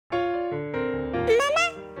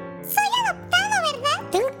Soy adoptado,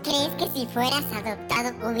 ¿verdad? ¿Tú crees que si fueras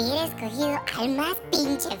adoptado hubiera escogido al más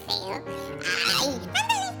pinche feo? ¡Ay!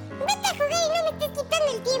 ¡Ándale! ¡Vete a jugar y no me estés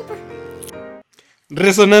quitando el tiempo!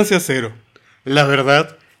 Resonancia cero. La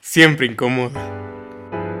verdad siempre incomoda.